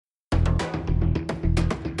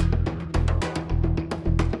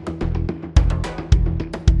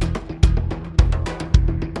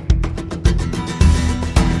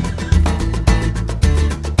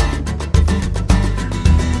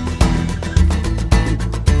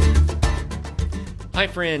Hi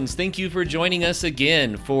friends, thank you for joining us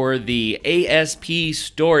again for the ASP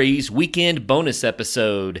Stories Weekend Bonus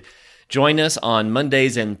episode. Join us on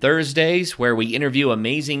Mondays and Thursdays where we interview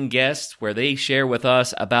amazing guests where they share with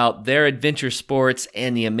us about their adventure sports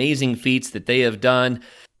and the amazing feats that they have done.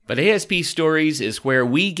 But ASP Stories is where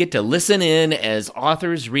we get to listen in as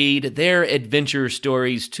authors read their adventure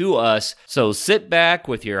stories to us. So sit back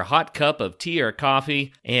with your hot cup of tea or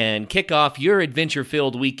coffee and kick off your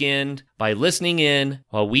adventure-filled weekend by listening in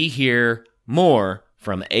while we hear more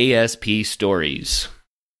from ASP Stories.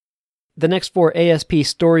 The next 4 ASP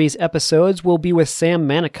Stories episodes will be with Sam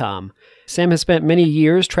Manicom. Sam has spent many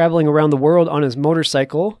years traveling around the world on his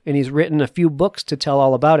motorcycle, and he's written a few books to tell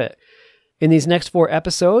all about it. In these next 4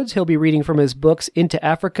 episodes, he'll be reading from his books Into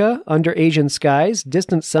Africa, Under Asian Skies,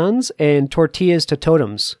 Distant Suns, and Tortillas to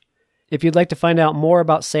Totems. If you'd like to find out more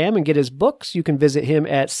about Sam and get his books, you can visit him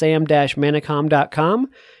at sam-manicom.com.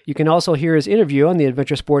 You can also hear his interview on the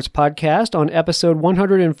Adventure Sports Podcast on episode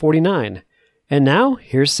 149. And now,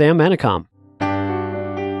 here's Sam Manicom.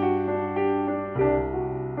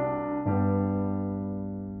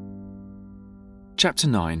 Chapter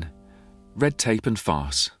 9. Red Tape and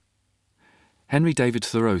Farce. Henry David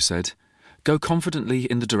Thoreau said, "Go confidently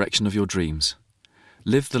in the direction of your dreams.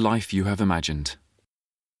 Live the life you have imagined."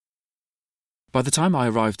 By the time I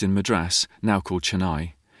arrived in Madras, now called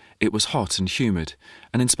Chennai, it was hot and humid,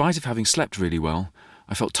 and in spite of having slept really well,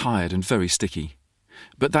 I felt tired and very sticky.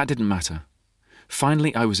 But that didn't matter.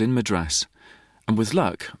 Finally I was in Madras, and with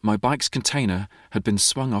luck, my bike's container had been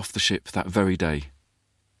swung off the ship that very day.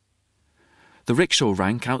 The rickshaw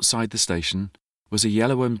rank outside the station was a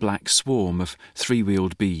yellow and black swarm of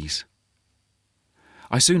 3-wheeled bees.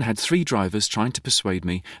 I soon had 3 drivers trying to persuade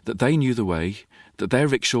me that they knew the way, that their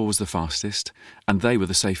rickshaw was the fastest, and they were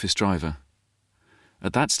the safest driver.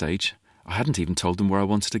 At that stage, I hadn't even told them where I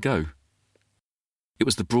wanted to go. It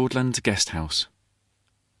was the Broadland Guest House.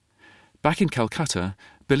 Back in Calcutta,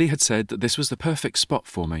 Billy had said that this was the perfect spot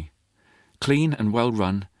for me. Clean and well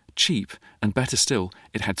run, cheap, and better still,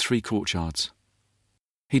 it had 3 courtyards.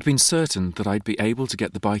 He'd been certain that I'd be able to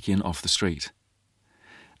get the bike in off the street.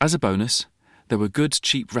 As a bonus, there were good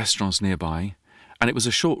cheap restaurants nearby, and it was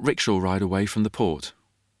a short rickshaw ride away from the port.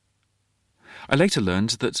 I later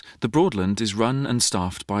learned that the Broadland is run and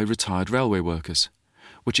staffed by retired railway workers,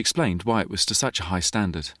 which explained why it was to such a high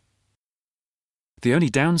standard. The only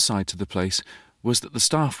downside to the place was that the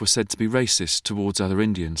staff were said to be racist towards other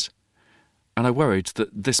Indians, and I worried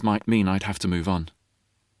that this might mean I'd have to move on.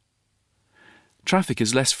 Traffic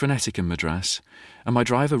is less frenetic in Madras, and my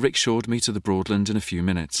driver rickshawed me to the Broadland in a few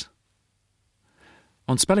minutes.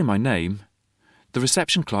 On spelling my name, the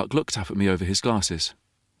reception clerk looked up at me over his glasses.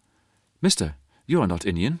 "Mister, you are not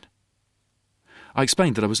Indian." I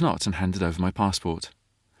explained that I was not and handed over my passport.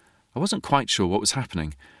 I wasn't quite sure what was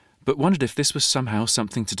happening, but wondered if this was somehow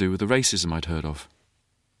something to do with the racism I'd heard of.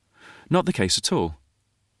 Not the case at all.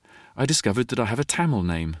 I discovered that I have a Tamil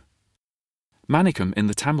name. Manicom in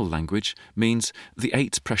the Tamil language means the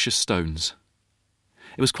 8 precious stones.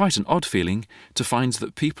 It was quite an odd feeling to find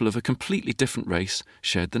that people of a completely different race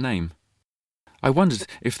shared the name. I wondered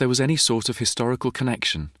if there was any sort of historical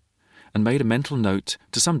connection, and made a mental note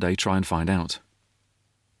to someday try and find out.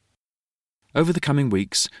 Over the coming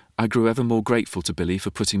weeks, I grew ever more grateful to Billy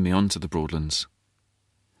for putting me on to the Broadlands.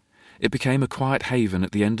 It became a quiet haven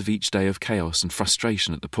at the end of each day of chaos and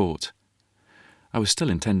frustration at the port. I was still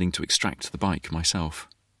intending to extract the bike myself.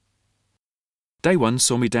 Day 1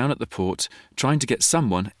 saw me down at the port, trying to get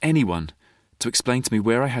someone, anyone, to explain to me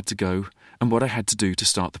where I had to go and what I had to do to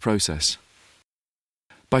start the process.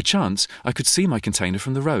 By chance, I could see my container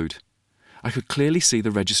from the road. I could clearly see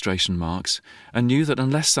the registration marks and knew that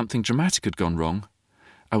unless something dramatic had gone wrong,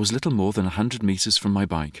 I was little more than 100 metres from my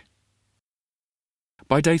bike.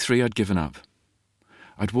 By day 3 I'd given up.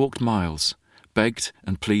 I'd walked miles, begged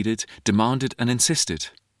and pleaded, demanded and insisted,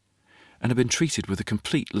 and had been treated with a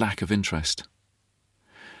complete lack of interest.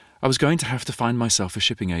 I was going to have to find myself a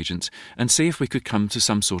shipping agent and see if we could come to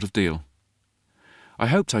some sort of deal. I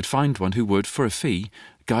hoped I'd find one who would, for a fee,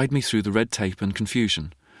 guide me through the red tape and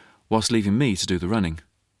confusion, whilst leaving me to do the running.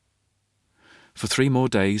 For 3 more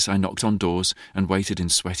days I knocked on doors and waited in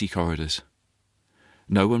sweaty corridors.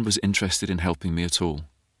 No one was interested in helping me at all.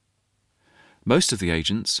 Most of the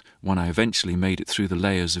agents, when I eventually made it through the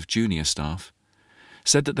layers of junior staff,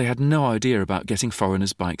 said that they had no idea about getting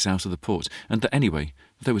foreigners' bikes out of the port, and that anyway,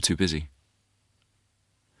 they were too busy.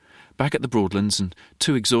 Back at the Broadlands and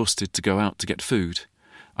too exhausted to go out to get food,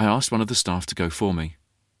 I asked one of the staff to go for me.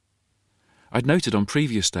 I'd noted on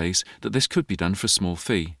previous days that this could be done for a small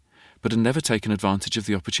fee, but had never taken advantage of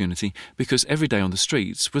the opportunity because every day on the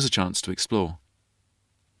streets was a chance to explore.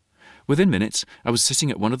 Within minutes, I was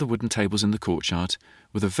sitting at one of the wooden tables in the courtyard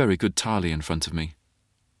with a very good thali in front of me.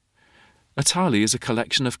 A thali is a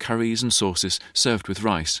collection of curries and sauces served with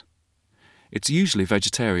rice. It's usually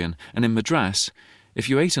vegetarian, and in Madras, if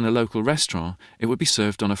you ate in a local restaurant, it would be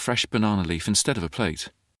served on a fresh banana leaf instead of a plate.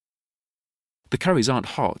 The curries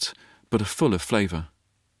aren't hot, but are full of flavour.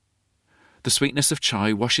 The sweetness of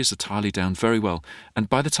chai washes a thali down very well, and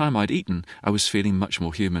by the time I'd eaten, I was feeling much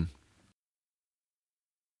more human.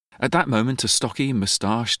 At that moment, a stocky,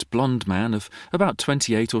 moustached, blonde man of about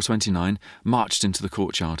 28 or 29 marched into the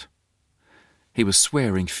courtyard. He was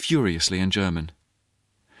swearing furiously in German.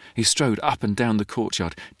 He strode up and down the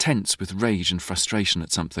courtyard, tense with rage and frustration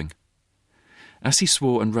at something. As he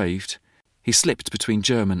swore and raved, he slipped between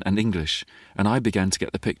German and English, and I began to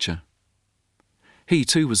get the picture. He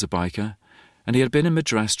too was a biker, and he had been in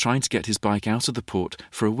Madras trying to get his bike out of the port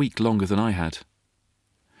for a week longer than I had.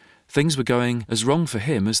 Things were going as wrong for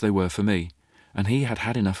him as they were for me, and he had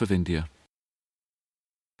had enough of India.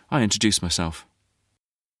 I introduced myself.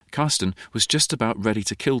 Carsten was just about ready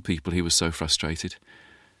to kill people, he was so frustrated.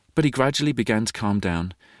 But he gradually began to calm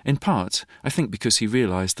down, in part, I think, because he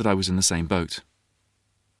realised that I was in the same boat.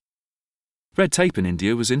 Red tape in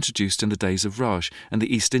India was introduced in the days of Raj and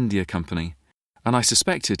the East India Company, and I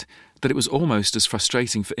suspected that it was almost as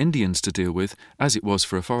frustrating for Indians to deal with as it was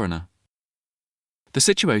for a foreigner. The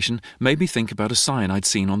situation made me think about a sign I'd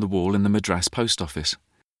seen on the wall in the Madras post office.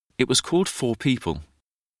 It was called 4 People.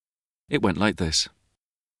 It went like this.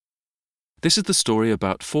 This is the story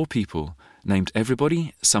about 4 people named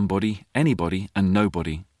Everybody, Somebody, Anybody and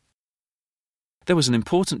Nobody. There was an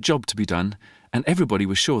important job to be done, and everybody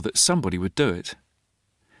was sure that somebody would do it.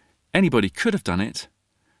 Anybody could have done it,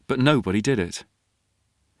 but nobody did it.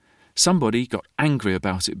 Somebody got angry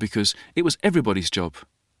about it because it was everybody's job.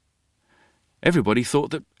 Everybody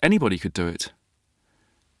thought that anybody could do it.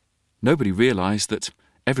 Nobody realised that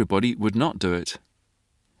everybody would not do it.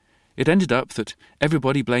 It ended up that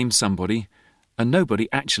everybody blamed somebody, and nobody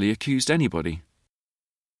actually accused anybody.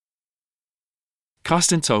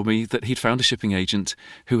 Carsten told me that he'd found a shipping agent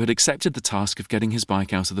who had accepted the task of getting his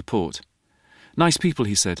bike out of the port. Nice people,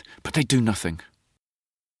 he said, but they do nothing.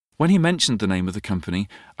 When he mentioned the name of the company,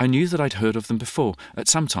 I knew that I'd heard of them before, at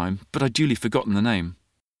some time, but I'd duly forgotten the name.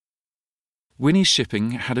 Winnie's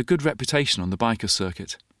Shipping had a good reputation on the biker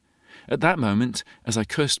circuit. At that moment, as I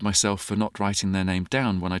cursed myself for not writing their name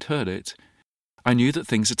down when I'd heard it, I knew that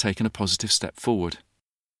things had taken a positive step forward.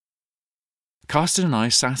 Carsten and I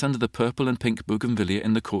sat under the purple and pink bougainvillea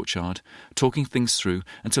in the courtyard, talking things through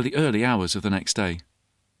until the early hours of the next day.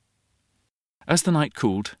 As the night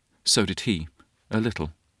cooled, so did he, a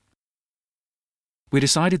little. We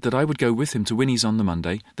decided that I would go with him to Winnie's on the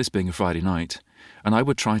Monday, this being a Friday night, and I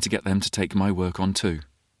would try to get them to take my work on too.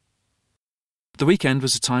 The weekend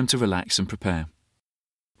was a time to relax and prepare.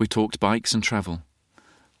 We talked bikes and travel.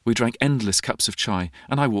 We drank endless cups of chai,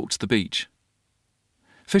 and I walked the beach.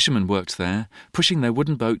 Fishermen worked there, pushing their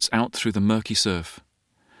wooden boats out through the murky surf.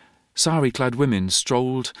 Sari-clad women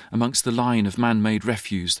strolled amongst the line of man-made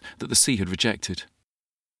refuse that the sea had rejected.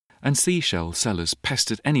 And seashell sellers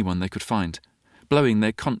pestered anyone they could find, blowing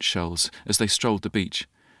their conch shells as they strolled the beach,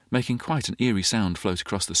 making quite an eerie sound float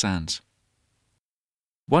across the sands.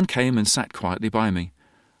 One came and sat quietly by me,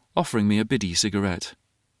 offering me a biddy cigarette.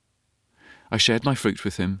 I shared my fruit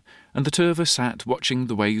with him, and the two of us sat watching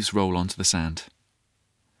the waves roll onto the sand.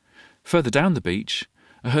 Further down the beach,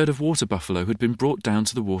 a herd of water buffalo had been brought down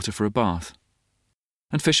to the water for a bath,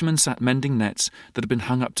 and fishermen sat mending nets that had been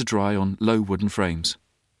hung up to dry on low wooden frames.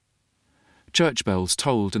 Church bells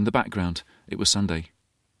tolled in the background. It was Sunday,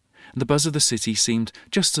 and the buzz of the city seemed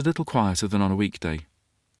just a little quieter than on a weekday.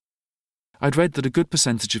 I'd read that a good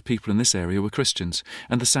percentage of people in this area were Christians,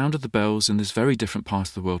 and the sound of the bells in this very different part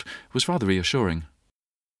of the world was rather reassuring.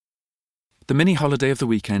 The mini-holiday of the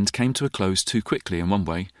weekend came to a close too quickly in one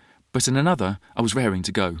way, but in another I was raring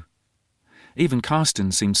to go. Even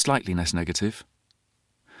Carsten seemed slightly less negative.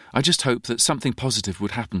 I just hoped that something positive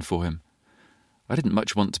would happen for him. I didn't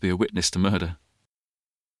much want to be a witness to murder.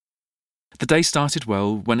 The day started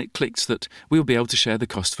well when it clicked that we would be able to share the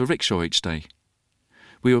cost for rickshaw each day.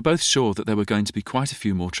 We were both sure that there were going to be quite a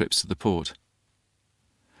few more trips to the port.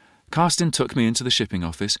 Carsten took me into the shipping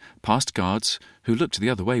office, past guards, who looked the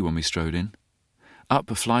other way when we strode in, up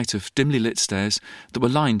a flight of dimly lit stairs that were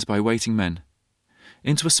lined by waiting men,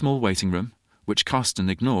 into a small waiting room, which Carsten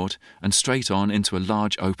ignored, and straight on into a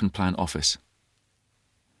large open-plan office.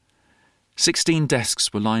 16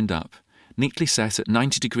 desks were lined up, neatly set at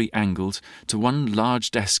 90-degree angles to one large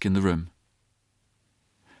desk in the room.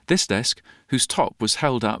 This desk, whose top was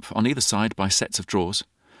held up on either side by sets of drawers,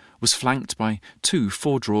 was flanked by 2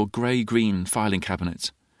 4-drawer grey-green filing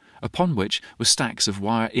cabinets, upon which were stacks of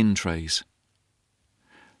wire-in trays.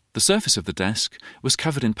 The surface of the desk was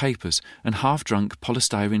covered in papers and half-drunk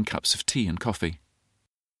polystyrene cups of tea and coffee.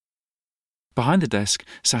 Behind the desk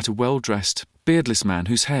sat a well-dressed, beardless man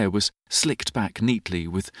whose hair was slicked back neatly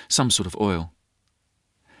with some sort of oil.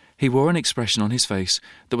 He wore an expression on his face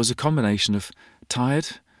that was a combination of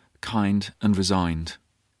tired, kind, and resigned.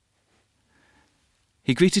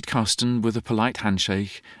 He greeted Carsten with a polite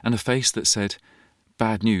handshake and a face that said,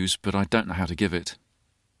 "Bad news, but I don't know how to give it."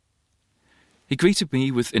 He greeted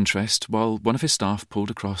me with interest while one of his staff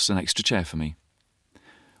pulled across an extra chair for me.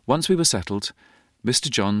 Once we were settled, Mr.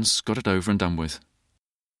 Johns got it over and done with.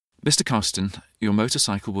 "Mr. Carsten, your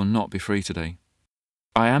motorcycle will not be free today.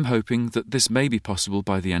 I am hoping that this may be possible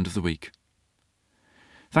by the end of the week."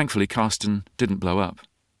 Thankfully, Carsten didn't blow up.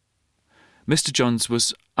 Mr. Johns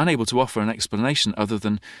was unable to offer an explanation other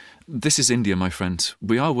than, "This is India, my friend.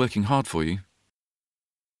 We are working hard for you."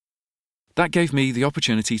 That gave me the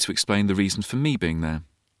opportunity to explain the reason for me being there.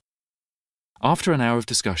 After an hour of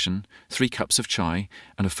discussion, 3 cups of chai,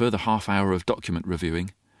 and a further half-hour of document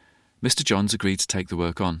reviewing, Mr. Johns agreed to take the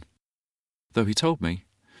work on. Though he told me,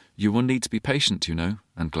 "You will need to be patient, you know,"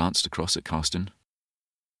 and glanced across at Carsten.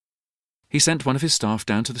 He sent one of his staff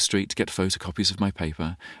down to the street to get photocopies of my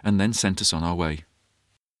paper, and then sent us on our way.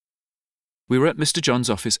 We were at Mr. John's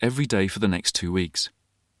office every day for the next 2 weeks.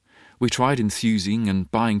 We tried enthusing and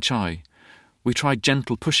buying chai. We tried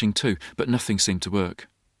gentle pushing too, but nothing seemed to work.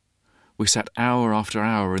 We sat hour after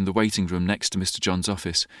hour in the waiting room next to Mr. John's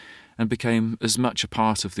office, and became as much a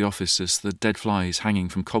part of the office as the dead flies hanging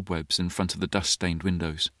from cobwebs in front of the dust-stained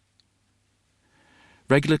windows.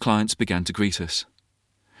 Regular clients began to greet us.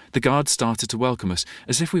 The guards started to welcome us,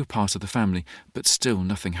 as if we were part of the family, but still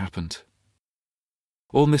nothing happened.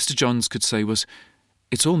 All Mr. Johns could say was,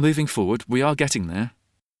 "It's all moving forward, we are getting there."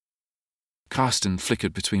 Carsten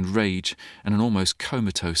flickered between rage and an almost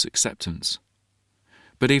comatose acceptance.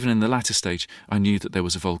 But even in the latter stage, I knew that there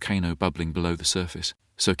was a volcano bubbling below the surface,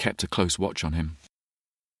 so kept a close watch on him.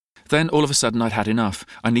 Then, all of a sudden, I'd had enough.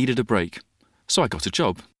 I needed a break, so I got a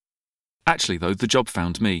job. Actually, though, the job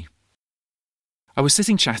found me. I was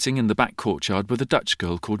sitting chatting in the back courtyard with a Dutch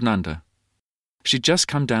girl called Nanda. She'd just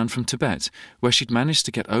come down from Tibet, where she'd managed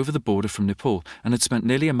to get over the border from Nepal and had spent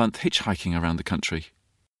nearly a month hitchhiking around the country.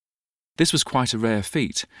 This was quite a rare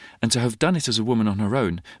feat, and to have done it as a woman on her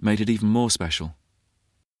own made it even more special.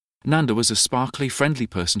 Nanda was a sparkly, friendly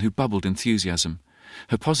person who bubbled enthusiasm.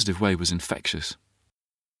 Her positive way was infectious.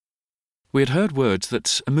 We had heard word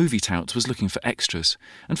that a movie tout was looking for extras,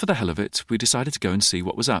 and for the hell of it, we decided to go and see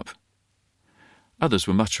what was up. Others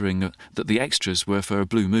were muttering that the extras were for a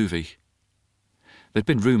blue movie. There'd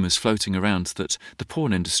been rumours floating around that the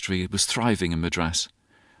porn industry was thriving in Madras,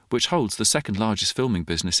 which holds the second largest filming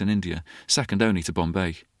business in India, second only to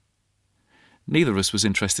Bombay. Neither of us was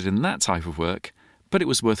interested in that type of work, but it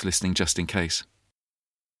was worth listening just in case.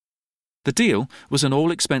 The deal was an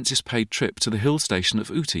all-expenses-paid trip to the hill station of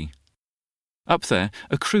Ooty. Up there,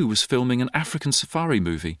 a crew was filming an African safari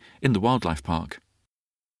movie in the wildlife park.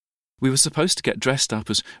 We were supposed to get dressed up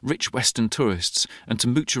as rich Western tourists and to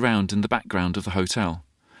mooch around in the background of the hotel,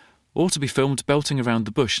 or to be filmed belting around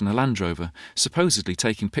the bush in a Land Rover, supposedly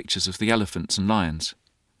taking pictures of the elephants and lions.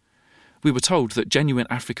 We were told that genuine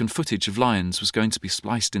African footage of lions was going to be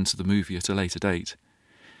spliced into the movie at a later date.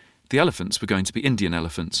 The elephants were going to be Indian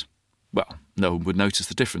elephants. Well, no one would notice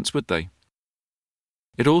the difference, would they?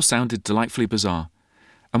 It all sounded delightfully bizarre,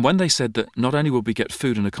 and when they said that not only would we get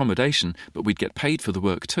food and accommodation, but we'd get paid for the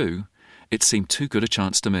work too, it seemed too good a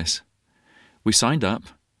chance to miss. We signed up,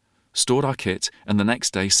 stored our kit, and the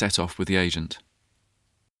next day set off with the agent.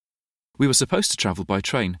 We were supposed to travel by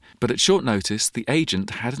train, but at short notice the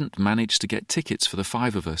agent hadn't managed to get tickets for the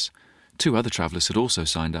 5 of us. 2 other travellers had also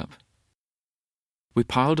signed up. We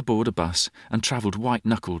piled aboard a bus and travelled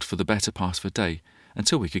white-knuckled for the better part of a day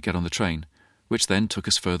until we could get on the train, which then took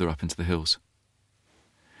us further up into the hills.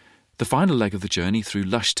 The final leg of the journey through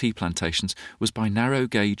lush tea plantations was by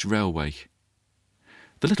narrow-gauge railway.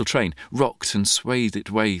 The little train rocked and swayed its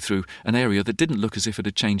way through an area that didn't look as if it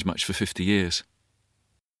had changed much for 50 years.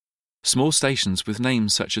 Small stations with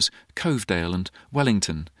names such as Covedale and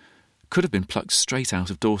Wellington could have been plucked straight out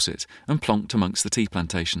of Dorset and plonked amongst the tea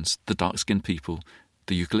plantations, the dark-skinned people,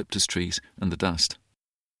 the eucalyptus trees and the dust.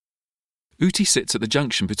 Ooty sits at the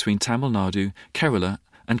junction between Tamil Nadu, Kerala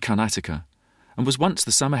and Karnataka, and was once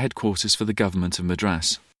the summer headquarters for the government of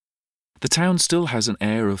Madras. The town still has an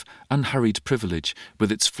air of unhurried privilege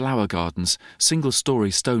with its flower gardens,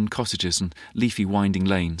 single-storey stone cottages and leafy winding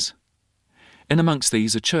lanes. In amongst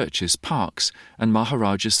these are churches, parks, and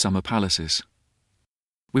Maharaja's summer palaces.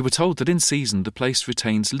 We were told that in season the place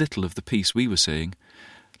retains little of the peace we were seeing.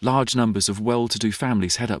 Large numbers of well-to-do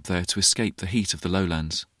families head up there to escape the heat of the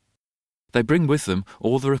lowlands. They bring with them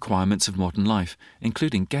all the requirements of modern life,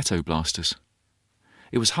 including ghetto blasters.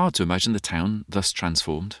 It was hard to imagine the town thus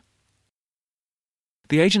transformed.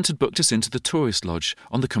 The agent had booked us into the tourist lodge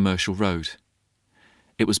on the commercial road.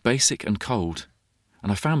 It was basic and cold,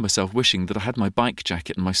 and I found myself wishing that I had my bike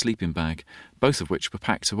jacket and my sleeping bag, both of which were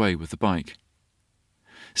packed away with the bike.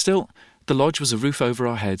 Still, the lodge was a roof over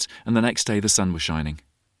our heads, and the next day the sun was shining.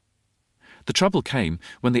 The trouble came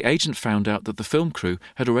when the agent found out that the film crew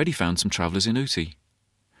had already found some travellers in Ooty.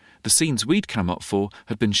 The scenes we'd come up for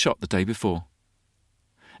had been shot the day before.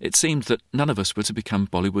 It seemed that none of us were to become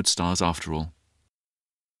Bollywood stars after all.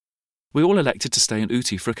 We all elected to stay in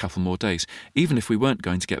Ooty for a couple more days, even if we weren't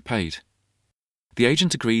going to get paid. The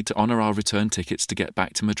agent agreed to honour our return tickets to get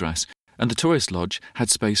back to Madras, and the tourist lodge had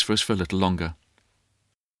space for us for a little longer.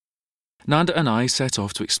 Nanda and I set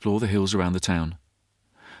off to explore the hills around the town.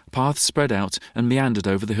 Paths spread out and meandered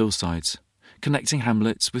over the hillsides, connecting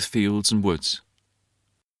hamlets with fields and woods.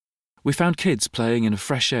 We found kids playing in a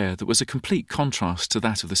fresh air that was a complete contrast to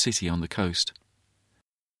that of the city on the coast.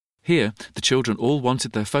 Here, the children all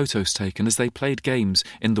wanted their photos taken as they played games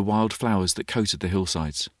in the wild flowers that coated the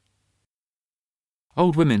hillsides.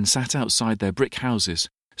 Old women sat outside their brick houses,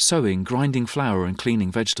 sewing, grinding flour and cleaning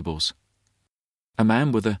vegetables. A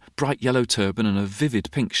man with a bright yellow turban and a vivid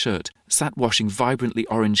pink shirt sat washing vibrantly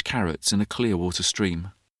orange carrots in a clear water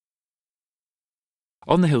stream.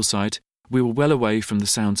 On the hillside, we were well away from the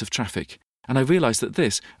sounds of traffic, and I realised that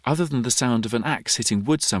this, other than the sound of an axe hitting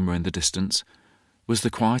wood somewhere in the distance, was the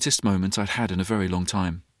quietest moment I'd had in a very long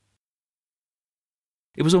time.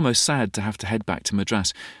 It was almost sad to have to head back to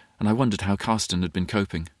Madras, and I wondered how Karsten had been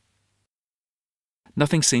coping.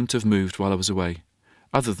 Nothing seemed to have moved while I was away,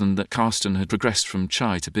 other than that Karsten had progressed from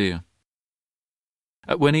chai to beer.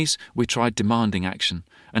 At Winnie's, we tried demanding action,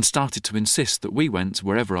 and started to insist that we went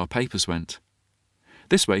wherever our papers went.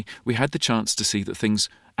 This way, we had the chance to see that things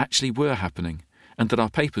actually were happening, and that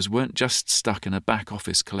our papers weren't just stuck in a back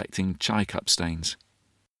office collecting chai cup stains.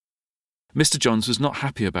 Mr. Johns was not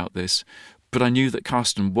happy about this, but I knew that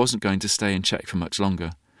Karsten wasn't going to stay and check for much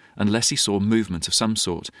longer, unless he saw movement of some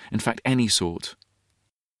sort, in fact any sort.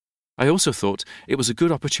 I also thought it was a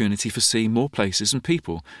good opportunity for seeing more places and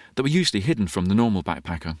people that were usually hidden from the normal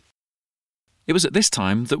backpacker. It was at this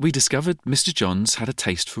time that we discovered Mr. Johns had a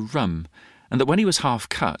taste for rum, and that when he was half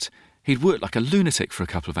cut, he'd work like a lunatic for a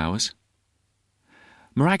couple of hours.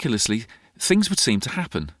 Miraculously, things would seem to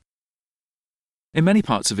happen. In many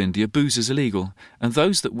parts of India, booze is illegal, and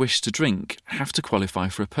those that wish to drink have to qualify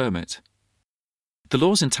for a permit. The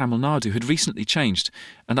laws in Tamil Nadu had recently changed,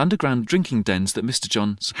 and underground drinking dens that Mr.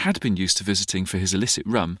 Johns had been used to visiting for his illicit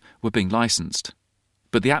rum were being licensed,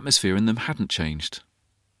 but the atmosphere in them hadn't changed.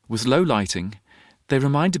 With low lighting, they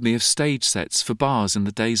reminded me of stage sets for bars in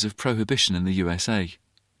the days of prohibition in the USA.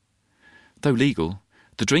 Though legal,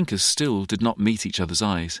 the drinkers still did not meet each other's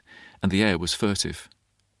eyes, and the air was furtive.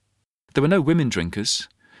 There were no women drinkers,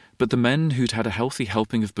 but the men who'd had a healthy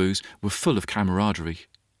helping of booze were full of camaraderie.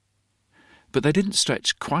 But they didn't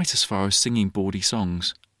stretch quite as far as singing bawdy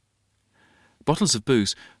songs. Bottles of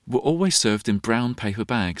booze were always served in brown paper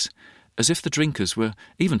bags, as if the drinkers were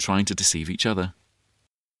even trying to deceive each other.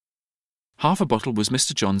 Half a bottle was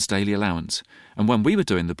Mr. John's daily allowance, and when we were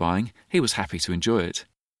doing the buying, he was happy to enjoy it.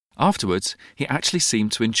 Afterwards, he actually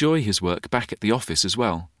seemed to enjoy his work back at the office as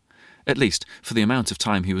well, at least for the amount of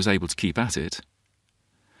time he was able to keep at it.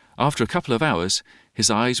 After a couple of hours,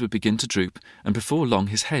 his eyes would begin to droop, and before long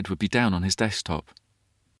his head would be down on his desktop.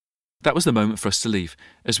 That was the moment for us to leave,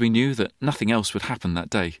 as we knew that nothing else would happen that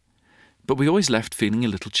day. But we always left feeling a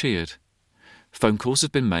little cheered. Phone calls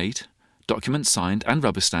had been made, documents signed and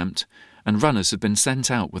rubber-stamped, and runners had been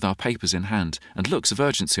sent out with our papers in hand and looks of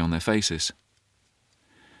urgency on their faces.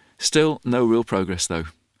 Still, no real progress, though.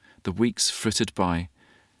 The weeks frittered by,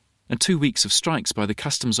 and 2 weeks of strikes by the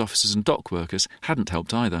customs officers and dock workers hadn't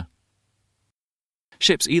helped either.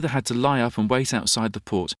 Ships either had to lie up and wait outside the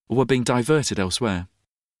port or were being diverted elsewhere.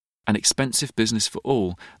 An expensive business for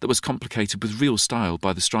all that was complicated with real style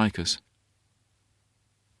by the strikers.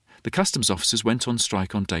 The customs officers went on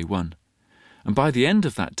strike on day one, and by the end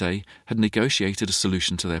of that day had negotiated a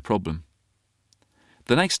solution to their problem.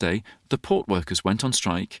 The next day, the port workers went on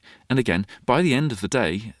strike, and again, by the end of the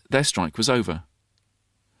day, their strike was over.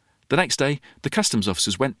 The next day, the customs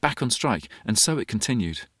officers went back on strike, and so it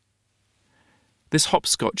continued. This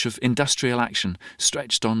hopscotch of industrial action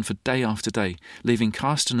stretched on for day after day, leaving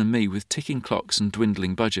Karsten and me with ticking clocks and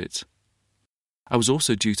dwindling budgets. I was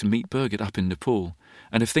also due to meet Birgit up in Nepal,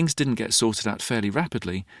 and if things didn't get sorted out fairly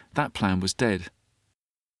rapidly, that plan was dead.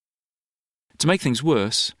 To make things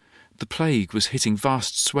worse, the plague was hitting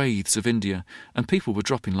vast swathes of India, and people were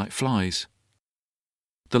dropping like flies.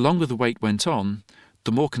 The longer the wait went on,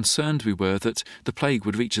 the more concerned we were that the plague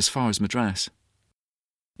would reach as far as Madras.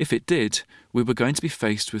 If it did, we were going to be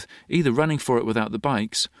faced with either running for it without the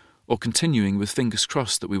bikes or continuing with fingers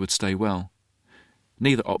crossed that we would stay well.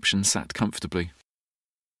 Neither option sat comfortably.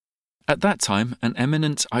 At that time, an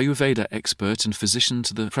eminent Ayurveda expert and physician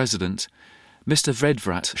to the president, Mr.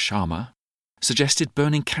 Vedvrat Sharma, suggested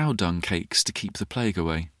burning cow dung cakes to keep the plague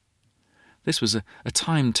away. This was a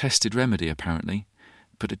time-tested remedy, apparently,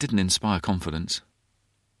 but it didn't inspire confidence.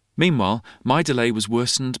 Meanwhile, my delay was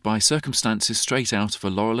worsened by circumstances straight out of a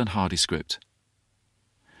Laurel and Hardy script.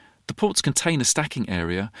 The port's container stacking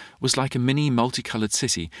area was like a mini multicoloured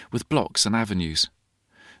city with blocks and avenues.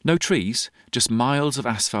 No trees, just miles of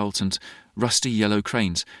asphalt and rusty yellow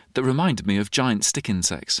cranes that reminded me of giant stick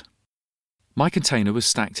insects. My container was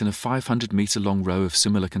stacked in a 500-metre-long row of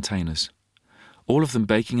similar containers, all of them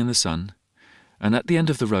baking in the sun, and at the end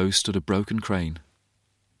of the row stood a broken crane.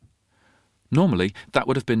 Normally, that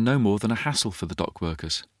would have been no more than a hassle for the dock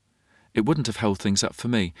workers. It wouldn't have held things up for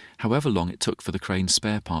me, however long it took for the crane's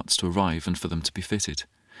spare parts to arrive and for them to be fitted.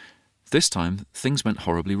 This time, things went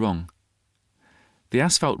horribly wrong. The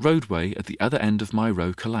asphalt roadway at the other end of my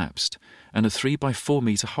row collapsed, and a 3-by-4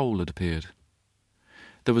 metre hole had appeared.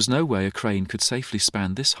 There was no way a crane could safely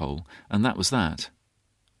span this hole, and that was that.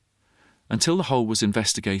 Until the hole was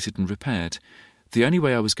investigated and repaired, the only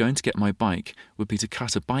way I was going to get my bike would be to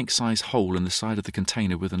cut a bike-size hole in the side of the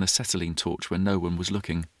container with an acetylene torch when no one was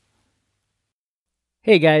looking.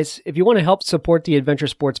 Hey guys, if you want to help support the Adventure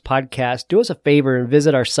Sports Podcast, do us a favor and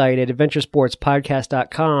visit our site at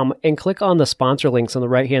adventuresportspodcast.com and click on the sponsor links on the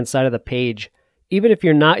right-hand side of the page. Even if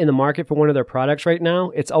you're not in the market for one of their products right now,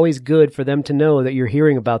 it's always good for them to know that you're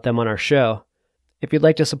hearing about them on our show. If you'd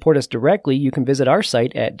like to support us directly, you can visit our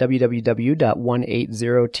site at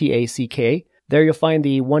www.180tack. There you'll find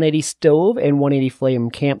the 180 stove and 180 flame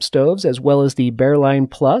camp stoves, as well as the Bearline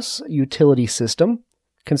Plus utility system.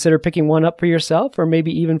 Consider picking one up for yourself or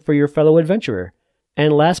maybe even for your fellow adventurer.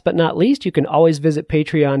 And last but not least, you can always visit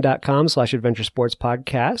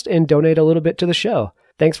patreon.com/adventuresportspodcast and donate a little bit to the show.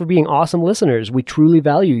 Thanks for being awesome listeners. We truly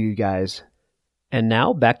value you guys. And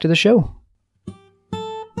now, back to the show.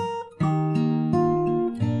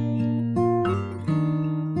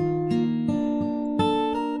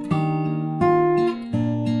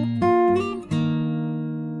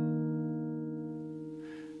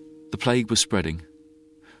 The plague was spreading.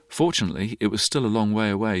 Fortunately, it was still a long way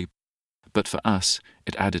away, but for us,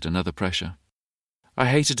 it added another pressure. I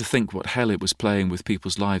hated to think what hell it was playing with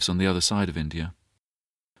people's lives on the other side of India.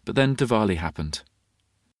 But then Diwali happened.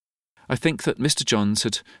 I think that Mr. Johns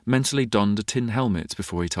had mentally donned a tin helmet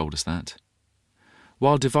before he told us that.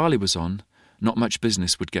 While Diwali was on, not much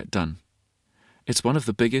business would get done. It's one of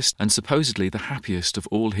the biggest and supposedly the happiest of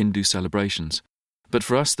all Hindu celebrations, but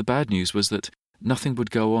for us the bad news was that nothing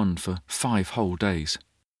would go on for 5 whole days.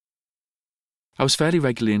 I was fairly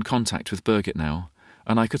regularly in contact with Birgit now,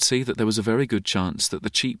 and I could see that there was a very good chance that the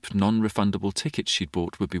cheap, non-refundable tickets she'd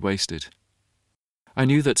bought would be wasted. I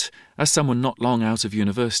knew that, as someone not long out of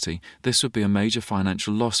university, this would be a major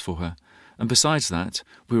financial loss for her, and besides that,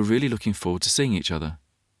 we were really looking forward to seeing each other.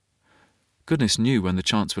 Goodness knew when the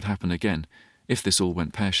chance would happen again, if this all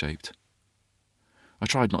went pear-shaped. I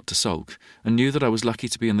tried not to sulk, and knew that I was lucky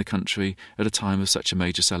to be in the country at a time of such a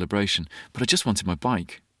major celebration, but I just wanted my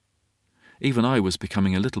bike. Even I was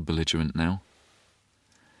becoming a little belligerent now.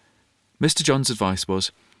 Mr. John's advice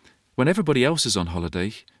was, when everybody else is on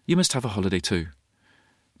holiday, you must have a holiday too.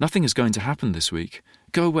 Nothing is going to happen this week.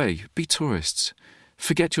 Go away, be tourists.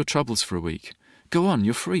 Forget your troubles for a week. Go on,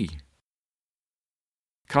 you're free.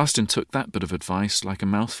 Karsten took that bit of advice like a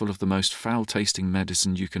mouthful of the most foul-tasting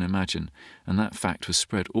medicine you can imagine, and that fact was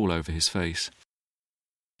spread all over his face.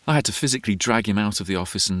 I had to physically drag him out of the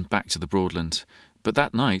office and back to the Broadland, but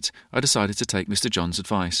that night I decided to take Mr. John's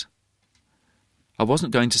advice. I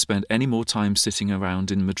wasn't going to spend any more time sitting around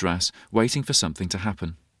in Madras waiting for something to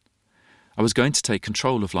happen. I was going to take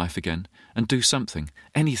control of life again and do something,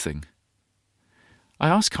 anything. I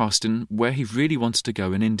asked Karsten where he really wanted to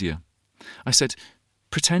go in India. I said,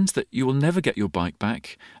 pretend that you will never get your bike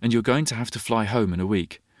back and you're going to have to fly home in a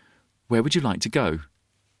week. Where would you like to go?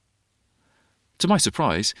 To my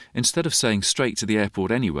surprise, instead of saying straight to the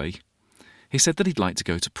airport anyway, he said that he'd like to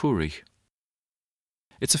go to Puri.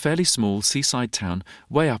 It's a fairly small seaside town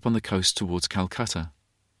way up on the coast towards Calcutta.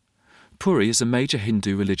 Puri is a major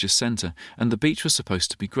Hindu religious centre, and the beach was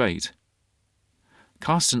supposed to be great.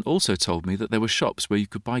 Carsten also told me that there were shops where you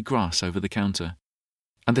could buy grass over the counter,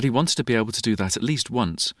 and that he wanted to be able to do that at least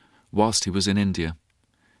once whilst he was in India.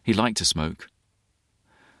 He liked to smoke.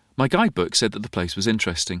 My guidebook said that the place was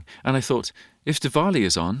interesting, and I thought, if Diwali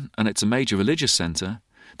is on, and it's a major religious centre,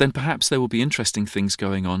 then perhaps there will be interesting things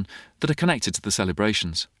going on that are connected to the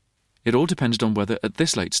celebrations. It all depended on whether, at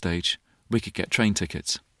this late stage, we could get train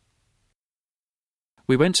tickets.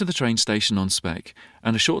 We went to the train station on spec,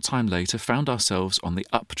 and a short time later found ourselves on the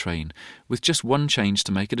up train, with just one change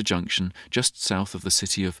to make at a junction just south of the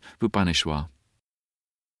city of Bhubaneswar.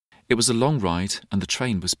 It was a long ride, and the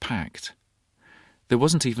train was packed. There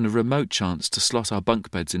wasn't even a remote chance to slot our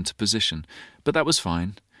bunk beds into position, but that was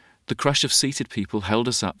fine. The crush of seated people held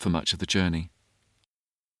us up for much of the journey.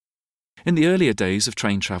 In the earlier days of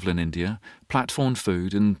train travel in India, platform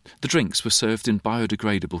food and the drinks were served in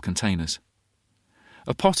biodegradable containers.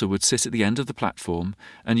 A potter would sit at the end of the platform,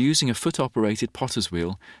 and using a foot-operated potter's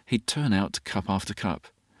wheel, he'd turn out cup after cup,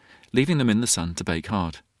 leaving them in the sun to bake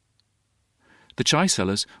hard. The chai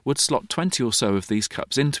sellers would slot 20 or so of these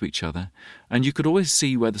cups into each other, and you could always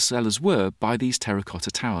see where the sellers were by these terracotta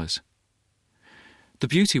towers. The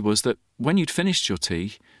beauty was that when you'd finished your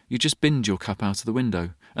tea, you just binned your cup out of the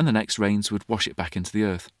window, and the next rains would wash it back into the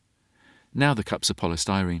earth. Now the cups are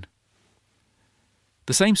polystyrene.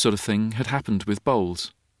 The same sort of thing had happened with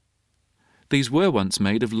bowls. These were once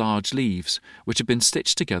made of large leaves, which had been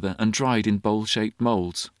stitched together and dried in bowl-shaped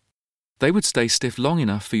moulds. They would stay stiff long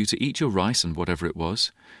enough for you to eat your rice and whatever it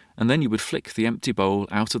was, and then you would flick the empty bowl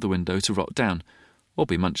out of the window to rot down, or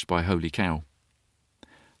be munched by a holy cow.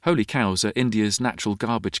 Holy cows are India's natural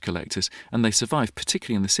garbage collectors, and they survive,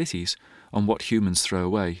 particularly in the cities, on what humans throw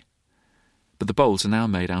away. But the bowls are now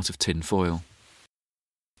made out of tin foil.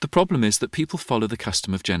 The problem is that people follow the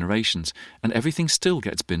custom of generations, and everything still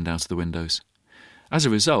gets binned out of the windows. As a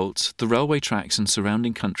result, the railway tracks and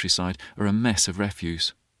surrounding countryside are a mess of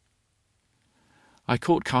refuse. I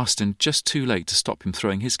caught Carsten just too late to stop him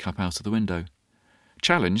throwing his cup out of the window.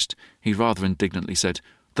 Challenged, he rather indignantly said,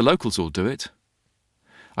 "The locals all do it."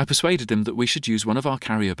 I persuaded him that we should use one of our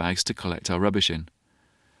carrier bags to collect our rubbish in.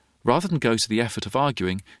 Rather than go to the effort of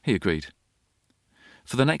arguing, he agreed.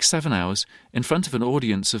 For the next 7 hours, in front of an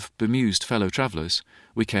audience of bemused fellow travellers,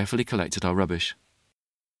 we carefully collected our rubbish.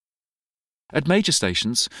 At major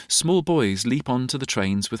stations, small boys leap onto the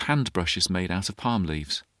trains with hand brushes made out of palm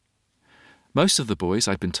leaves. Most of the boys,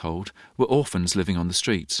 I'd been told, were orphans living on the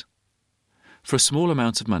streets. For a small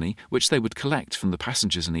amount of money, which they would collect from the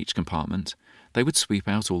passengers in each compartment, they would sweep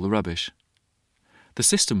out all the rubbish. The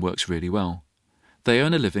system works really well. They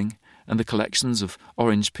earn a living, and the collections of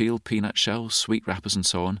orange peel, peanut shells, sweet wrappers and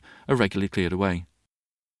so on are regularly cleared away.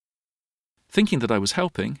 Thinking that I was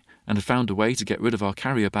helping, and had found a way to get rid of our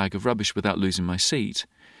carrier bag of rubbish without losing my seat,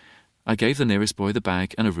 I gave the nearest boy the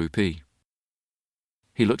bag and a rupee.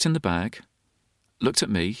 He looked in the bag, looked at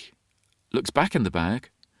me, looked back in the bag,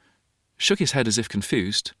 shook his head as if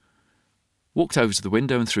confused, walked over to the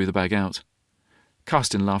window and threw the bag out.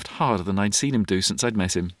 Carsten laughed harder than I'd seen him do since I'd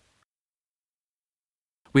met him.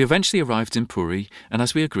 We eventually arrived in Puri, and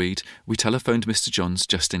as we agreed, we telephoned Mr. Johns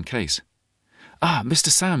just in case. "Ah, Mr.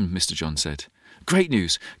 Sam," Mr. John said. "Great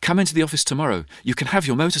news. Come into the office tomorrow. You can have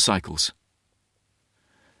your motorcycles."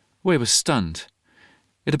 We were stunned.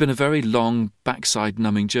 It had been a very long,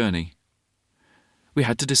 backside-numbing journey. We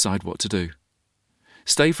had to decide what to do.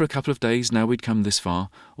 Stay for a couple of days now we'd come this far,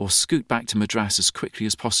 or scoot back to Madras as quickly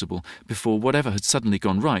as possible before whatever had suddenly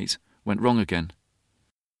gone right went wrong again.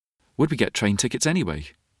 Would we get train tickets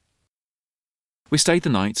anyway? We stayed the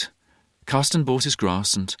night. Carsten bought his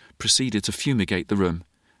grass and proceeded to fumigate the room,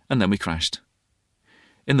 and then we crashed.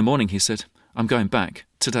 In the morning he said, "I'm going back,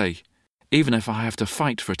 today, even if I have to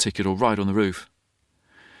fight for a ticket or ride on the roof."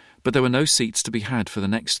 But there were no seats to be had for the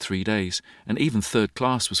next 3 days, and even third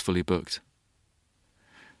class was fully booked.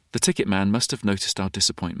 The ticket man must have noticed our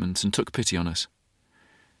disappointment and took pity on us.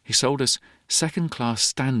 He sold us second-class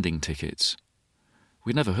standing tickets.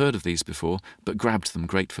 We'd never heard of these before, but grabbed them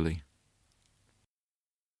gratefully.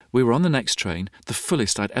 We were on the next train, the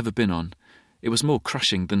fullest I'd ever been on. It was more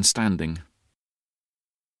crushing than standing.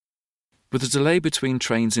 With a delay between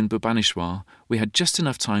trains in Bhubaneswar, we had just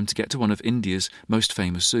enough time to get to one of India's most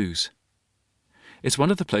famous zoos. It's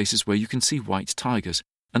one of the places where you can see white tigers,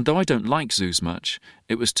 and though I don't like zoos much,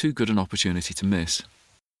 it was too good an opportunity to miss.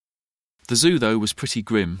 The zoo, though, was pretty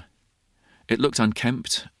grim. It looked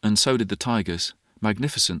unkempt, and so did the tigers,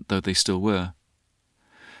 magnificent though they still were.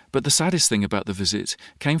 But the saddest thing about the visit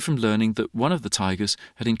came from learning that one of the tigers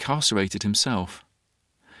had incarcerated himself.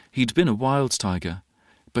 He'd been a wild tiger,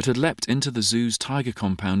 but had leapt into the zoo's tiger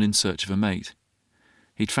compound in search of a mate.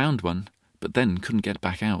 He'd found one, but then couldn't get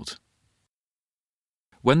back out.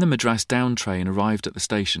 When the Madras down train arrived at the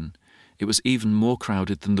station, it was even more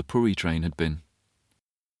crowded than the Puri train had been.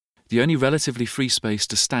 The only relatively free space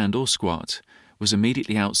to stand or squat was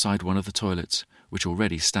immediately outside one of the toilets, which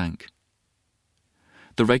already stank.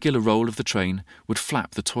 The regular roll of the train would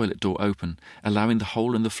flap the toilet door open, allowing the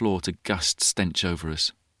hole in the floor to gust stench over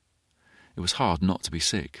us. It was hard not to be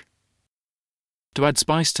sick. To add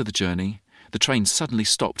spice to the journey, the train suddenly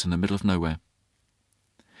stopped in the middle of nowhere.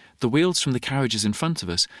 The wheels from the carriages in front of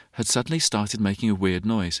us had suddenly started making a weird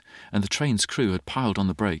noise, and the train's crew had piled on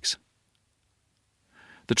the brakes.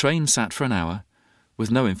 The train sat for an hour,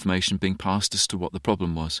 with no information being passed as to what the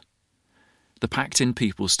problem was. The packed-in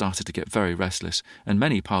people started to get very restless, and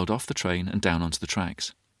many piled off the train and down onto the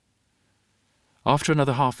tracks. After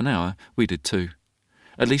another half an hour, we did too.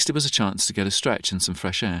 At least it was a chance to get a stretch and some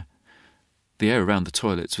fresh air. The air around the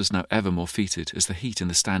toilets was now ever more fetid as the heat in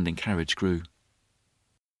the standing carriage grew.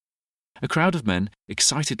 A crowd of men,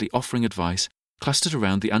 excitedly offering advice, clustered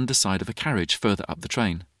around the underside of a carriage further up the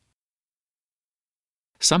train.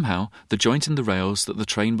 Somehow, the joint in the rails that the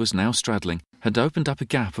train was now straddling had opened up a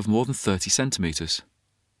gap of more than 30 centimetres.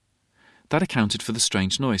 That accounted for the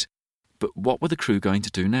strange noise, but what were the crew going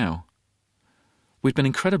to do now? We'd been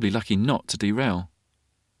incredibly lucky not to derail.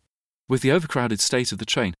 With the overcrowded state of the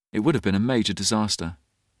train, it would have been a major disaster.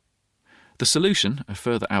 The solution, a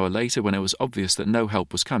further hour later when it was obvious that no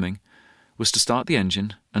help was coming, was to start the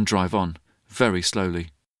engine and drive on, very slowly.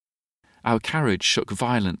 Our carriage shook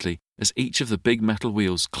violently as each of the big metal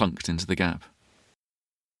wheels clunked into the gap.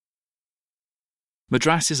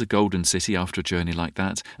 Madras is a golden city after a journey like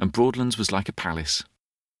that, and Broadlands was like a palace.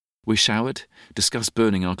 We showered, discussed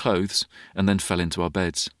burning our clothes, and then fell into our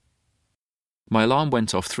beds. My alarm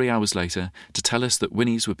went off 3 hours later to tell us that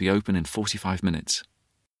Winnie's would be open in 45 minutes.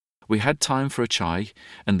 We had time for a chai,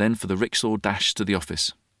 and then for the rickshaw dash to the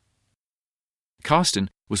office. Karsten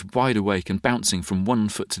was wide awake and bouncing from one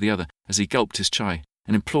foot to the other as he gulped his chai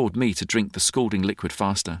and implored me to drink the scalding liquid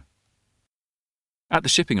faster. At the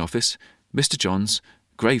shipping office, Mr. Johns,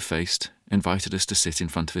 grave-faced, invited us to sit in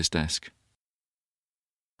front of his desk.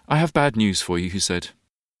 "I have bad news for you," he said.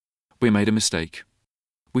 "We made a mistake.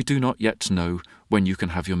 We do not yet know when you can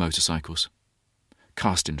have your motorcycles."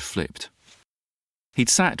 Karsten flipped. He'd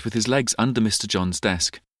sat with his legs under Mr. Johns'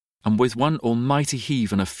 desk, and with one almighty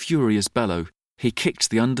heave and a furious bellow, he kicked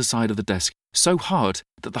the underside of the desk so hard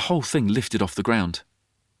that the whole thing lifted off the ground.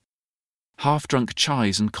 Half-drunk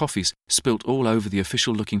chais and coffees spilt all over the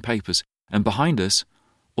official-looking papers, and behind us,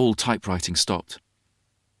 all typewriting stopped.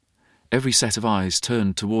 Every set of eyes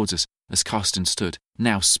turned towards us as Karsten stood,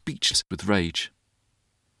 now speechless with rage.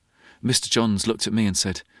 Mr. Johns looked at me and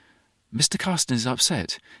said, "Mr. Karsten is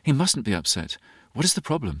upset. He mustn't be upset. What is the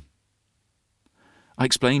problem?" I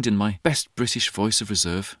explained in my best British voice of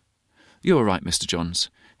reserve. "You are right, Mr. Johns.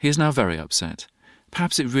 He is now very upset.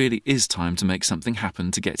 Perhaps it really is time to make something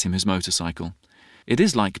happen to get him his motorcycle. It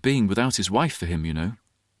is like being without his wife for him, you know."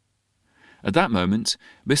 At that moment,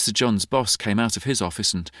 Mr. Johns' boss came out of his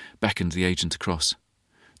office and beckoned the agent across.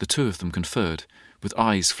 The two of them conferred, with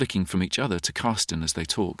eyes flicking from each other to Karsten as they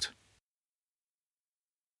talked.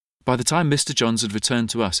 By the time Mr. Johns had returned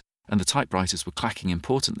to us and the typewriters were clacking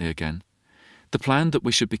importantly again, the plan that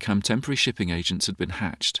we should become temporary shipping agents had been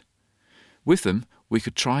hatched. With them, we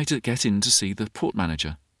could try to get in to see the port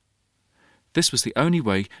manager. This was the only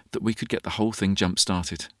way that we could get the whole thing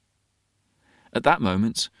jump-started. At that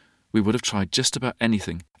moment, we would have tried just about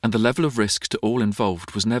anything, and the level of risk to all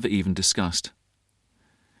involved was never even discussed.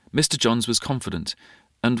 Mr. Johns was confident,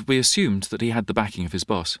 and we assumed that he had the backing of his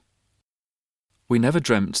boss. We never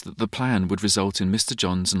dreamt that the plan would result in Mr.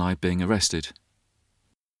 Johns and I being arrested.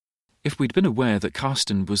 If we'd been aware that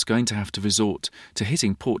Karsten was going to have to resort to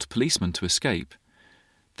hitting port policemen to escape,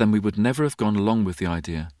 then we would never have gone along with the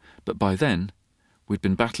idea, but by then, we'd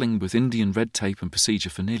been battling with Indian red tape and procedure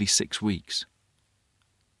for nearly 6 weeks.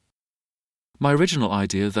 My original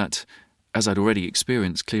idea that, as I'd already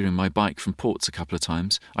experienced clearing my bike from ports a couple of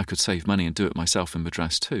times, I could save money and do it myself in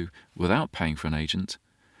Madras too, without paying for an agent,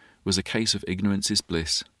 was a case of ignorance is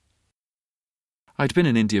bliss. I'd been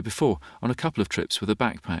in India before, on a couple of trips with a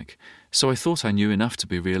backpack, so I thought I knew enough to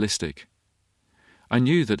be realistic. I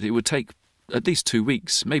knew that it would take at least 2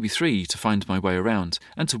 weeks, maybe 3, to find my way around,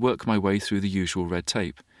 and to work my way through the usual red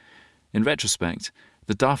tape. In retrospect,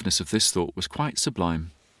 the daftness of this thought was quite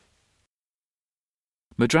sublime.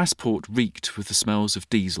 Madras port reeked with the smells of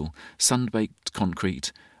diesel, sun-baked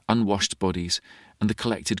concrete, unwashed bodies, and the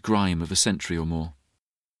collected grime of a century or more.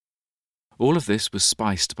 All of this was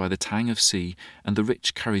spiced by the tang of sea and the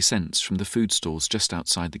rich curry scents from the food stalls just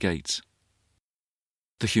outside the gates.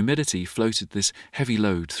 The humidity floated this heavy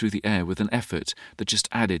load through the air with an effort that just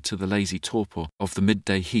added to the lazy torpor of the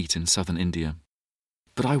midday heat in southern India.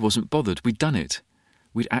 But I wasn't bothered. We'd done it.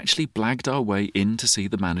 We'd actually blagged our way in to see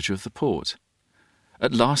the manager of the port.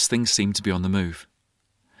 At last things seemed to be on the move.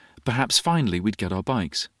 Perhaps finally we'd get our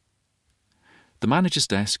bikes. The manager's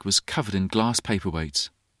desk was covered in glass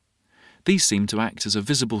paperweights. These seemed to act as a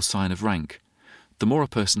visible sign of rank. The more a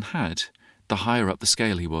person had, the higher up the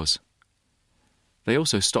scale he was. They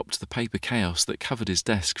also stopped the paper chaos that covered his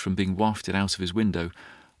desk from being wafted out of his window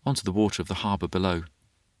onto the water of the harbour below.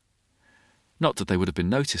 Not that they would have been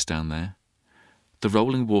noticed down there. The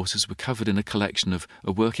rolling waters were covered in a collection of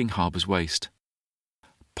a working harbour's waste.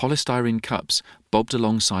 Polystyrene cups bobbed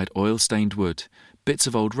alongside oil-stained wood, bits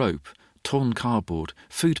of old rope, torn cardboard,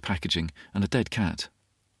 food packaging, and a dead cat.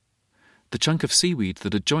 The chunk of seaweed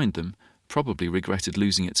that had joined them probably regretted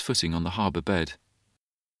losing its footing on the harbour bed.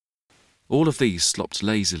 All of these slopped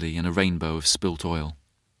lazily in a rainbow of spilt oil.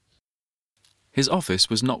 His office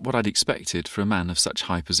was not what I'd expected for a man of such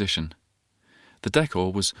high position. The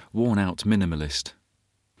decor was worn-out minimalist.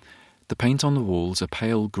 The paint on the walls a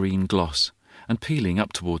pale green gloss and peeling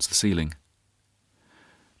up towards the ceiling.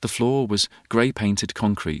 The floor was grey-painted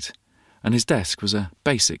concrete, and his desk was a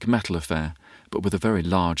basic metal affair, but with a very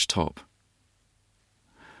large top.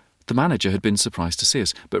 The manager had been surprised to see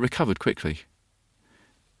us, but recovered quickly.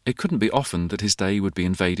 It couldn't be often that his day would be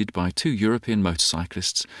invaded by two European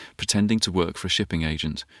motorcyclists pretending to work for a shipping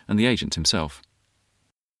agent, and the agent himself.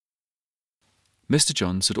 Mr.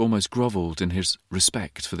 Johns had almost grovelled in his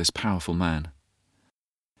respect for this powerful man.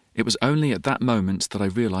 It was only at that moment that I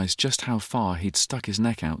realised just how far he'd stuck his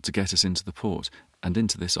neck out to get us into the port and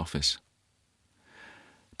into this office.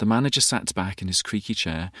 The manager sat back in his creaky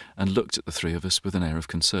chair and looked at the three of us with an air of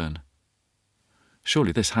concern.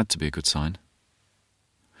 Surely this had to be a good sign.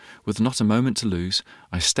 With not a moment to lose,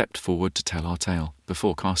 I stepped forward to tell our tale,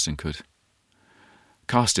 before Karsten could.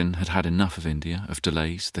 Karsten had had enough of India, of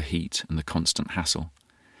delays, the heat, and the constant hassle.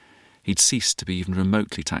 He'd ceased to be even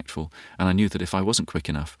remotely tactful, and I knew that if I wasn't quick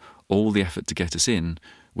enough, all the effort to get us in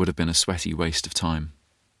would have been a sweaty waste of time.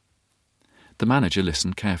 The manager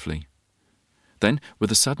listened carefully. Then,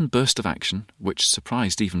 with a sudden burst of action, which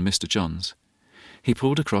surprised even Mr. Johns, he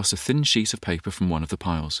pulled across a thin sheet of paper from one of the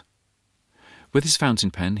piles. With his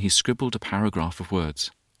fountain pen he scribbled a paragraph of words.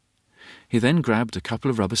 He then grabbed a couple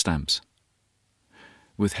of rubber stamps.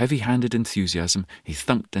 With heavy-handed enthusiasm he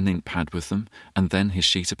thumped an ink pad with them, and then his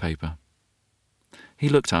sheet of paper. He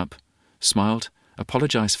looked up, smiled,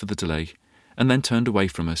 apologised for the delay, and then turned away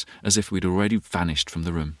from us as if we'd already vanished from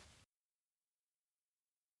the room.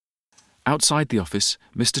 Outside the office,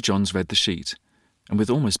 Mr. Johns read the sheet, and with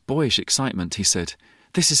almost boyish excitement he said,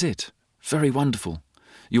 "This is it. Very wonderful.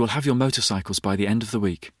 You will have your motorcycles by the end of the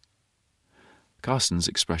week." Karsten's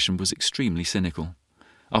expression was extremely cynical.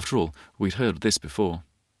 After all, we'd heard of this before.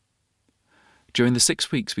 During the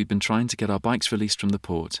 6 weeks we'd been trying to get our bikes released from the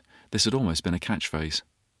port, this had almost been a catchphrase.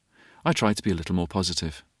 I tried to be a little more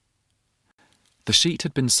positive. The sheet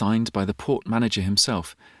had been signed by the port manager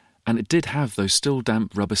himself, and it did have those still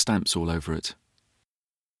damp rubber stamps all over it.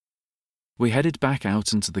 We headed back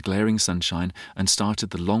out into the glaring sunshine and started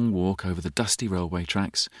the long walk over the dusty railway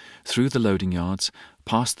tracks, through the loading yards,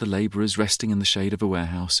 past the labourers resting in the shade of a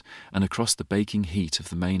warehouse, and across the baking heat of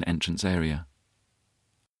the main entrance area.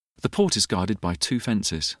 The port is guarded by 2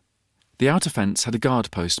 fences. The outer fence had a guard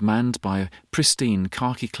post manned by pristine,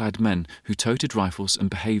 khaki-clad men who toted rifles and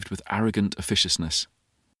behaved with arrogant officiousness.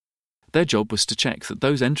 Their job was to check that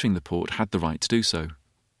those entering the port had the right to do so.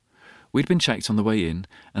 We'd been checked on the way in,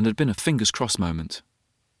 and there'd been a fingers-crossed moment.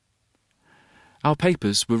 Our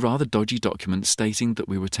papers were rather dodgy documents stating that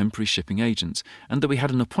we were temporary shipping agents and that we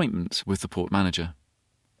had an appointment with the port manager.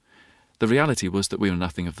 The reality was that we were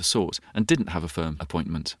nothing of the sort and didn't have a firm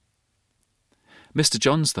appointment. Mr.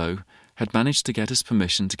 Johns, though, had managed to get us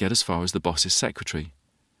permission to get as far as the boss's secretary.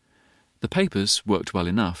 The papers worked well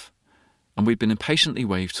enough, and we'd been impatiently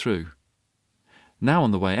waved through. Now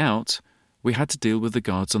on the way out, we had to deal with the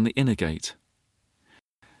guards on the inner gate.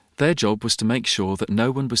 Their job was to make sure that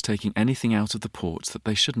no one was taking anything out of the ports that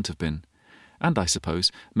they shouldn't have been, and, I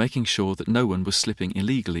suppose, making sure that no one was slipping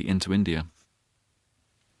illegally into India.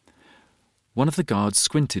 One of the guards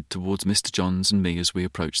squinted towards Mr. Johns and me as we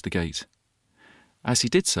approached the gate. As he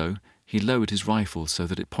did so, he lowered his rifle so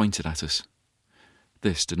that it pointed at us.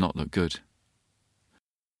 This did not look good.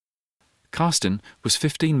 Karsten was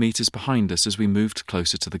 15 metres behind us as we moved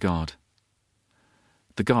closer to the guard.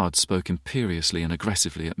 The guard spoke imperiously and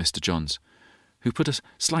aggressively at Mr. Johns, who put a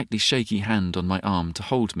slightly shaky hand on my arm to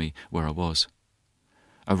hold me where I was.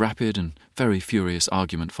 A rapid and very furious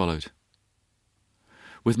argument followed.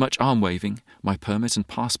 With much arm-waving, my permit and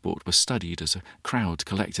passport were studied as a crowd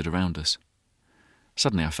collected around us.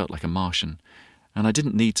 Suddenly I felt like a Martian, and I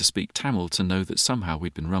didn't need to speak Tamil to know that somehow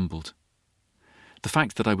we'd been rumbled. The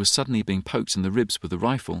fact that I was suddenly being poked in the ribs with a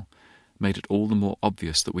rifle made it all the more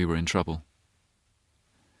obvious that we were in trouble.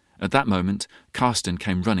 At that moment, Karsten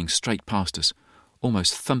came running straight past us,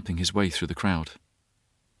 almost thumping his way through the crowd.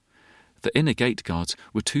 The inner gate guards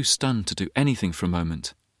were too stunned to do anything for a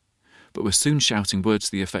moment, but were soon shouting words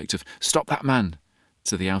to the effect of "Stop that man!"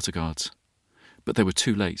 to the outer guards. But they were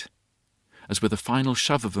too late, as with a final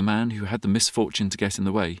shove of a man who had the misfortune to get in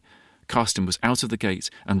the way, Karsten was out of the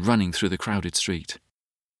gate and running through the crowded street.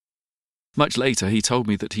 Much later, he told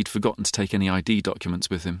me that he'd forgotten to take any ID documents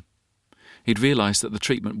with him. He'd realised that the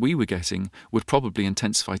treatment we were getting would probably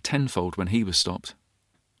intensify tenfold when he was stopped.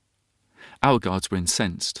 Our guards were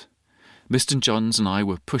incensed. Mr. Johns and I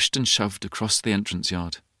were pushed and shoved across the entrance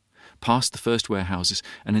yard, past the first warehouses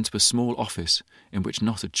and into a small office in which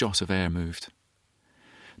not a jot of air moved.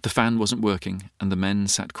 The fan wasn't working, and the men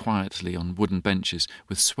sat quietly on wooden benches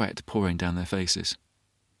with sweat pouring down their faces.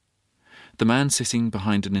 The man sitting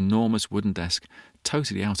behind an enormous wooden desk,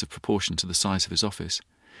 totally out of proportion to the size of his office,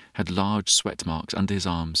 had large sweat marks under his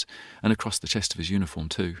arms and across the chest of his uniform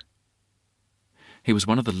too. He was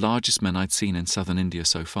one of the largest men I'd seen in southern India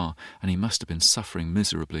so far, and he must have been suffering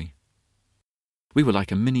miserably. We were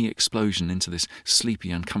like a mini explosion into this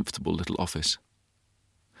sleepy, uncomfortable little office.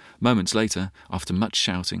 Moments later, after much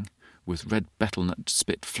shouting, with red betel nut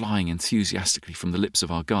spit flying enthusiastically from the lips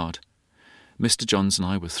of our guard, Mr. Johns and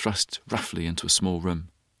I were thrust roughly into a small room.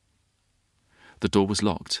 The door was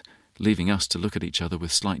locked, leaving us to look at each other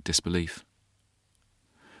with slight disbelief.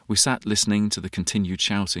 We sat listening to the continued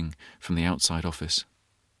shouting from the outside office.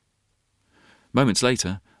 Moments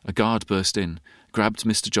later, a guard burst in, grabbed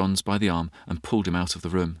Mr. Johns by the arm and pulled him out of the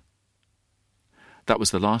room. That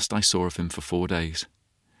was the last I saw of him for 4 days.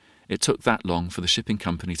 It took that long for the shipping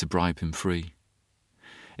company to bribe him free.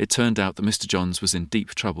 It turned out that Mr. Johns was in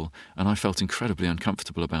deep trouble, and I felt incredibly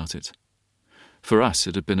uncomfortable about it. For us,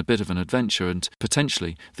 it had been a bit of an adventure and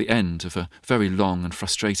potentially the end of a very long and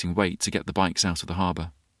frustrating wait to get the bikes out of the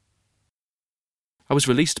harbour. I was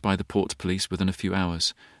released by the port police within a few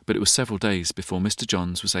hours, but it was several days before Mr.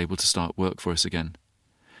 Johns was able to start work for us again.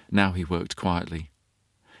 Now he worked quietly.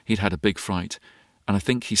 He'd had a big fright, and I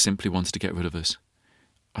think he simply wanted to get rid of us.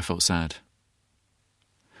 I felt sad.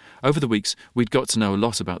 Over the weeks, we'd got to know a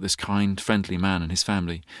lot about this kind, friendly man and his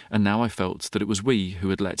family, and now I felt that it was we who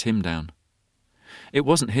had let him down. It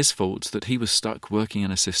wasn't his fault that he was stuck working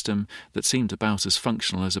in a system that seemed about as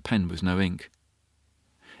functional as a pen with no ink.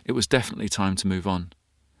 It was definitely time to move on.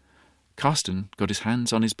 Karsten got his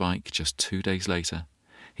hands on his bike just 2 days later.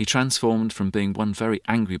 He transformed from being one very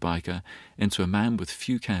angry biker into a man with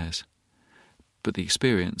few cares. But the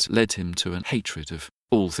experience led him to a hatred of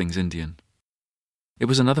all things Indian. It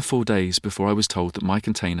was another 4 days before I was told that my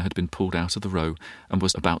container had been pulled out of the row and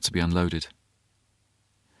was about to be unloaded.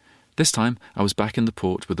 This time I was back in the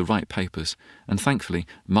port with the right papers, and thankfully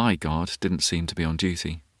my guard didn't seem to be on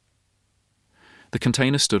duty. The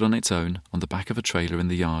container stood on its own on the back of a trailer in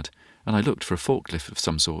the yard, and I looked for a forklift of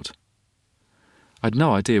some sort. I'd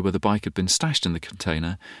no idea where the bike had been stashed in the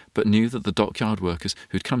container, but knew that the dockyard workers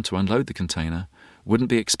who'd come to unload the container wouldn't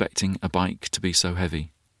be expecting a bike to be so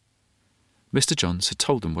heavy. Mr. Johns had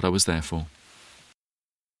told them what I was there for.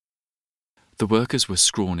 The workers were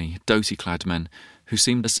scrawny, doty-clad men who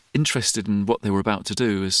seemed as interested in what they were about to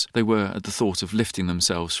do as they were at the thought of lifting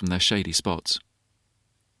themselves from their shady spots.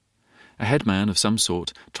 A headman of some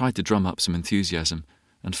sort tried to drum up some enthusiasm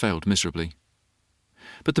and failed miserably.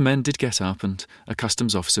 But the men did get up, and a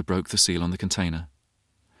customs officer broke the seal on the container.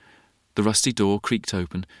 The rusty door creaked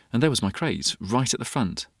open, and there was my crate right at the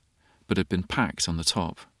front, but had been packed on the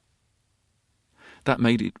top. That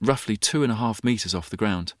made it roughly 2.5 metres off the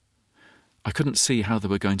ground. I couldn't see how they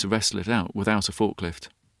were going to wrestle it out without a forklift.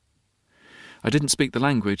 I didn't speak the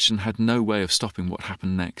language and had no way of stopping what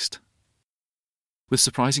happened next. With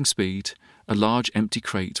surprising speed, a large empty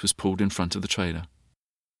crate was pulled in front of the trailer.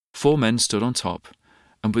 4 men stood on top,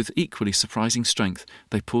 and with equally surprising strength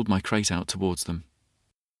they pulled my crate out towards them.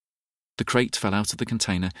 The crate fell out of the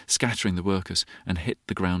container, scattering the workers, and hit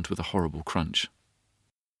the ground with a horrible crunch.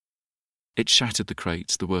 It shattered the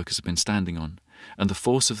crate the workers had been standing on, and the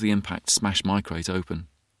force of the impact smashed my crate open.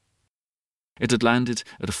 It had landed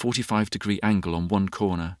at a 45-degree angle on one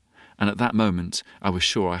corner, and at that moment I was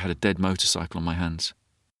sure I had a dead motorcycle on my hands.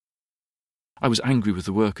 I was angry with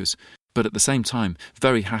the workers, but at the same time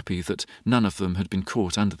very happy that none of them had been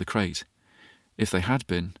caught under the crate. If they had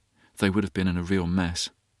been, they would have been in a real mess.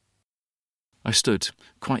 I stood,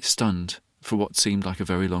 quite stunned, for what seemed like a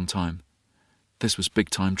very long time. This was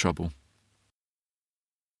big-time trouble.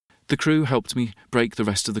 The crew helped me break the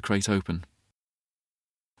rest of the crate open.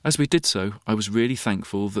 As we did so, I was really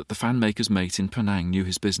thankful that the fan maker's mate in Penang knew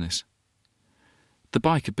his business. The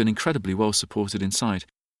bike had been incredibly well supported inside,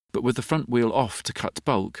 but with the front wheel off to cut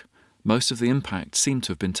bulk, most of the impact seemed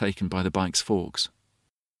to have been taken by the bike's forks.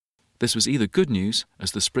 This was either good news,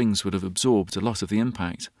 as the springs would have absorbed a lot of the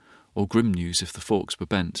impact, or grim news if the forks were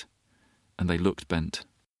bent, and they looked bent.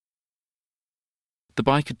 The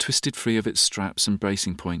bike had twisted free of its straps and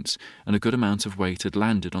bracing points, and a good amount of weight had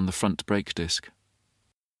landed on the front brake disc.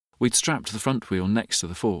 We'd strapped the front wheel next to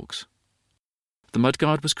the forks. The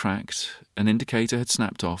mudguard was cracked, an indicator had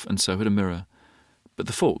snapped off, and so had a mirror, but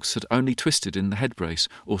the forks had only twisted in the head brace,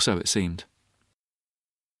 or so it seemed.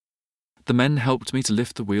 The men helped me to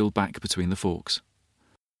lift the wheel back between the forks.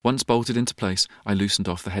 Once bolted into place, I loosened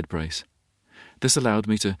off the head brace. This allowed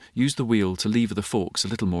me to use the wheel to lever the forks a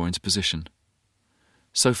little more into position.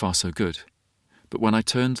 So far so good, but when I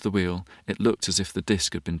turned the wheel, it looked as if the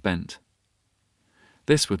disc had been bent.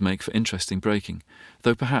 This would make for interesting braking,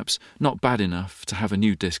 though perhaps not bad enough to have a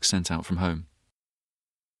new disc sent out from home.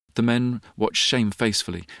 The men watched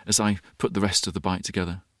shamefacedly as I put the rest of the bike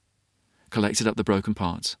together, collected up the broken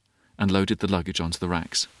parts, and loaded the luggage onto the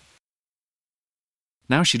racks.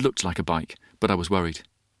 Now she looked like a bike, but I was worried.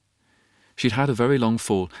 She'd had a very long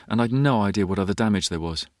fall, and I'd no idea what other damage there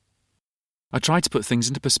was. I tried to put things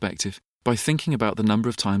into perspective by thinking about the number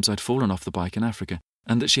of times I'd fallen off the bike in Africa,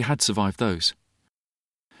 and that she had survived those.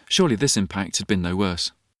 Surely this impact had been no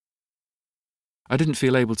worse. I didn't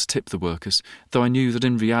feel able to tip the workers, though I knew that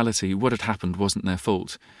in reality what had happened wasn't their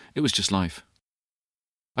fault. It was just life.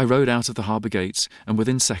 I rode out of the harbour gates and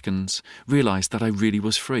within seconds realised that I really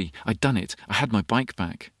was free. I'd done it. I had my bike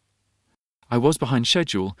back. I was behind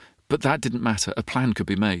schedule, but that didn't matter. A plan could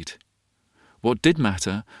be made. What did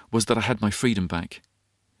matter was that I had my freedom back.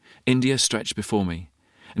 India stretched before me,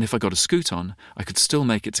 and if I got a scoot on, I could still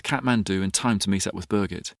make it to Kathmandu in time to meet up with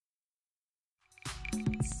Birgit.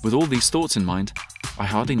 With all these thoughts in mind, I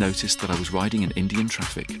hardly noticed that I was riding in Indian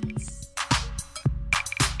traffic.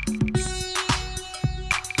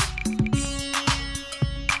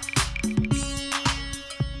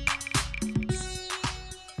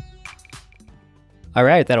 All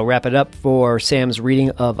right, that'll wrap it up for Sam's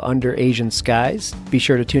reading of Under Asian Skies. Be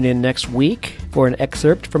sure to tune in next week for an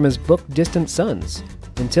excerpt from his book Distant Suns.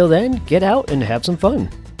 Until then, get out and have some fun.